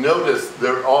 notice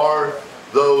there are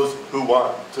those who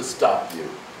want to stop you.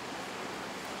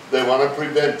 They want to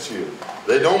prevent you.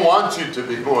 They don't want you to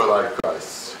be more like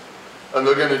Christ. And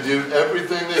they're going to do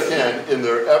everything they can in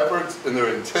their efforts, in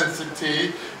their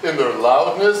intensity, in their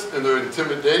loudness, in their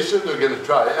intimidation. They're going to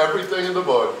try everything in the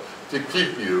book to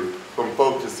keep you from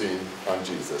focusing on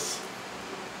Jesus.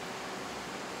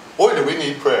 Boy, do we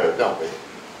need prayer, don't we?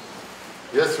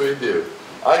 Yes, we do.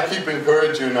 I keep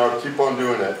encouraging you, and I'll keep on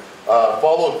doing it.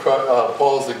 Follow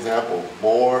Paul's example.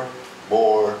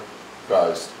 More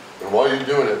Christ. And while you're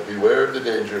doing it, beware of the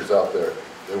dangers out there.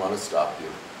 They want to stop you.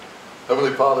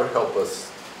 Heavenly Father, help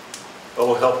us.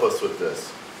 Oh, help us with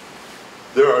this.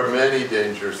 There are many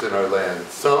dangers in our land.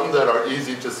 Some that are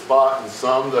easy to spot, and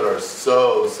some that are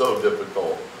so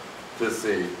difficult to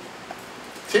see.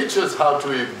 Teach us how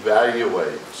to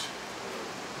evaluate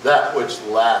that which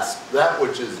lasts, that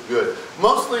which is good.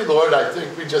 Mostly, Lord, I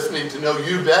think we just need to know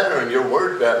you better and your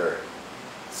word better,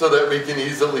 so that we can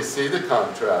easily see the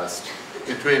contrast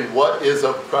between what is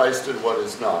of Christ and what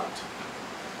is not.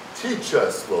 Teach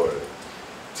us, Lord.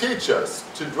 Teach us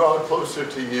to draw closer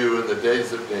to you in the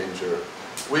days of danger.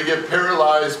 We get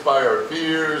paralyzed by our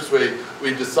fears.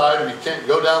 We decide we can't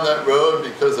go down that road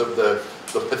because of the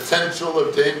potential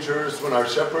of dangers when our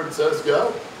shepherd says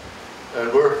go.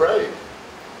 And we're afraid.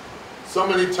 So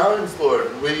many times,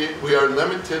 Lord, we are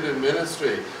limited in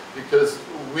ministry because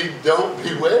we don't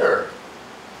beware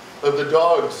of the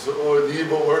dogs or the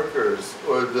evil workers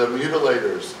or the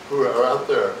mutilators who are out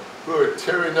there, who are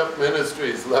tearing up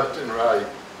ministries left and right.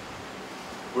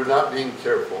 We're not being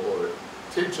careful, Lord.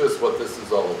 Teach us what this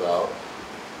is all about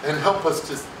and help us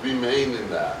to remain in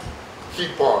that.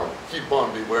 Keep on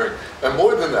beware. And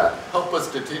more than that, help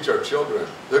us to teach our children.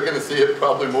 They're going to see it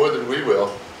probably more than we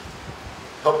will.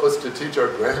 Help us to teach our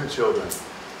grandchildren,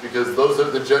 because those are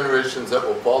the generations that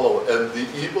will follow. And the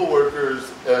evil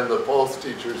workers and the false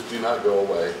teachers do not go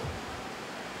away.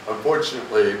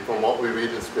 Unfortunately, from what we read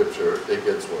in Scripture, it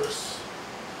gets worse.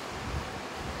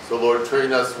 So Lord,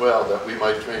 train us well that we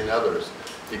might train others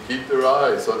to keep their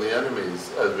eyes on the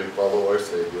enemies as we follow our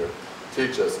Savior.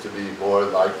 Teach us to be more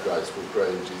like Christ, we pray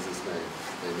in Jesus'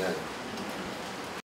 name. Amen.